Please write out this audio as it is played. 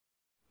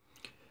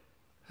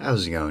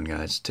How's it going,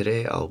 guys?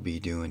 Today I'll be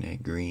doing a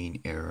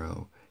Green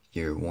Arrow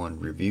Year 1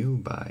 review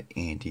by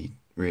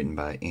written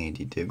by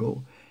Andy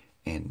Diggle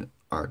and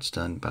art's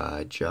done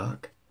by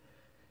Jock.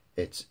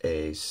 It's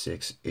a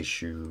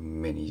 6-issue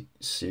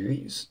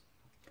mini-series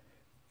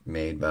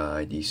made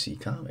by DC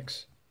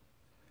Comics.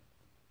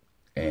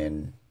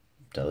 And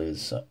tell you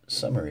the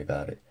summary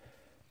about it.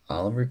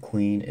 Oliver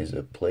Queen is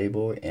a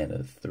playboy and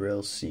a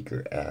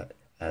thrill-seeker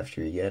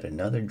after yet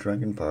another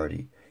drunken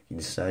party. He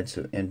decides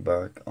to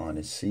embark on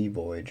a sea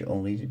voyage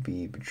only to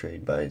be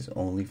betrayed by his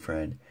only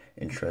friend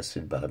and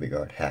trusted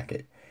bodyguard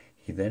Hackett.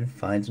 He then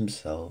finds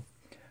himself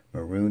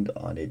marooned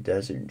on a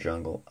desert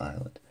jungle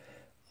island.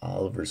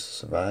 Oliver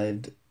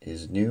survived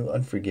his new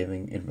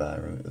unforgiving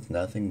environment with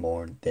nothing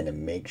more than a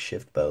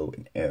makeshift bow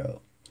and arrow.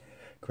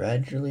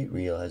 Gradually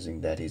realizing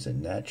that he's a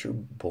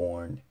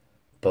natural-born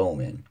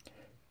bowman,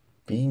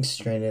 being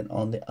stranded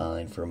on the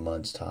island for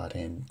months taught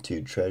him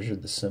to treasure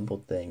the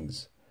simple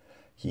things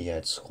he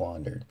had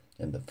squandered,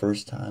 and the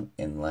first time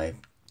in life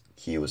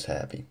he was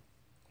happy.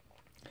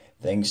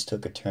 Things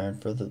took a turn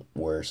for the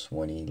worse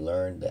when he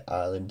learned the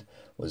island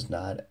was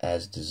not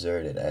as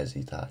deserted as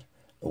he thought.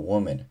 A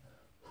woman,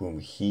 whom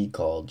he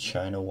called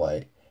China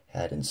White,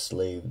 had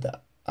enslaved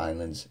the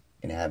island's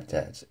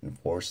inhabitants and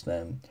forced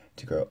them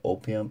to grow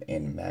opium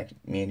and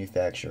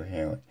manufacture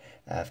heroin.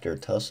 After a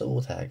tussle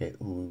with Hackett,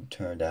 who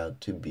turned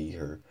out to be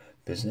her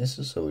business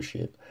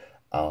associate,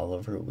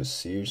 Oliver was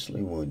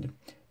seriously wounded.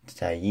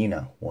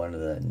 Taina, one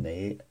of the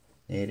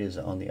natives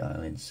on the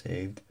island,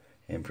 saved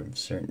him from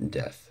certain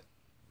death.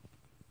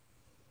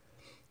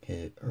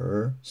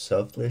 Her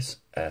selfless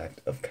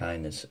act of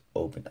kindness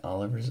opened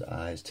Oliver's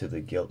eyes to the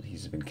guilt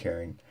he's been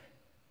carrying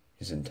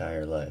his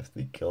entire life,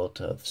 the guilt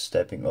of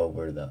stepping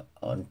over the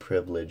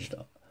unprivileged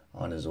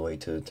on his way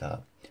to the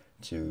top.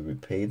 To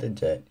repay the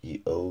debt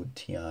he owed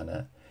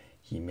Tiana,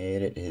 he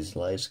made it his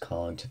life's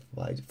calling to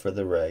fight for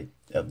the right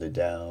of the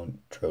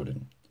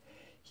downtrodden.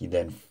 He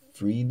then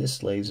freed the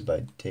slaves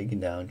by taking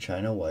down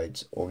China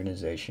White's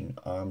organization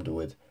armed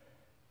with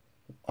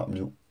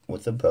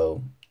a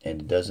bow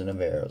and a dozen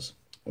of arrows.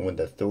 When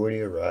the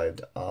authority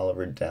arrived,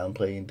 Oliver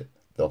downplayed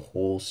the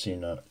whole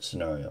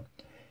scenario.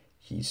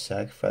 He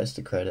sacrificed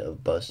the credit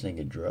of busting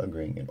a drug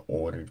ring in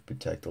order to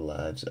protect the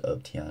lives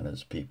of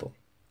Tiana's people.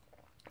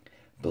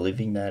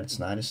 Believing that it's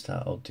not his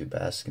style to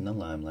bask in the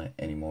limelight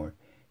anymore,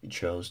 he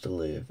chose to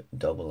live a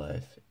double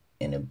life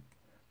in a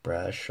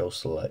brash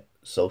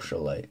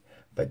socialite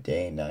by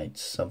day and night,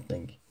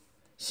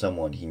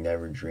 someone he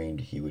never dreamed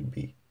he would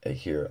be, a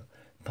hero.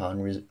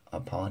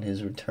 Upon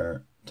his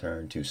return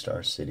to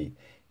Star City,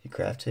 he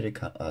crafted a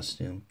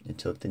costume and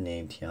took the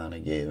name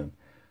Tiana gave him,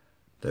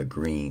 the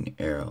Green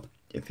Arrow.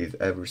 If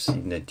you've ever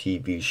seen the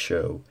TV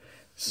show,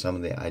 some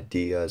of the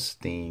ideas,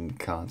 theme,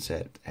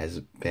 concept has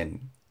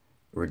been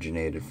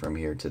originated from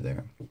here to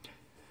there.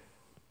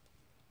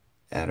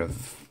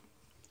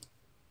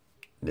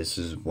 This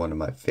is one of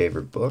my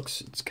favorite books.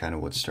 It's kind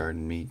of what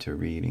started me to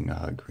reading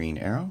Green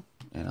Arrow,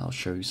 and I'll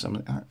show you some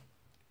of the art.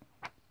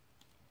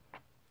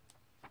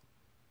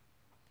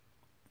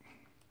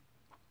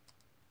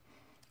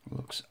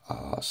 Looks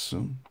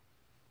awesome.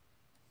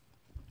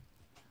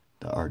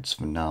 The art's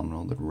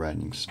phenomenal, the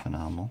writing's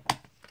phenomenal.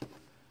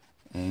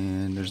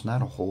 And there's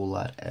not a whole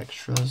lot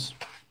extras,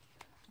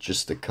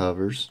 just the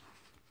covers.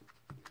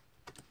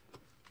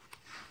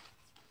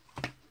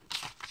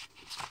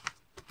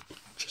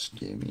 Just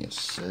give me a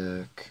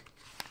sec.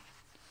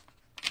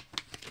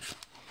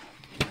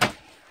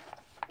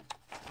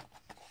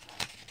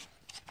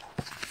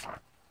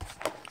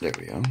 There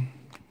we go.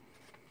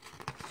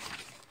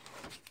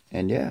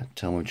 And yeah,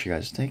 tell me what you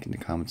guys think in the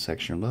comment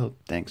section below.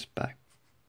 Thanks, bye.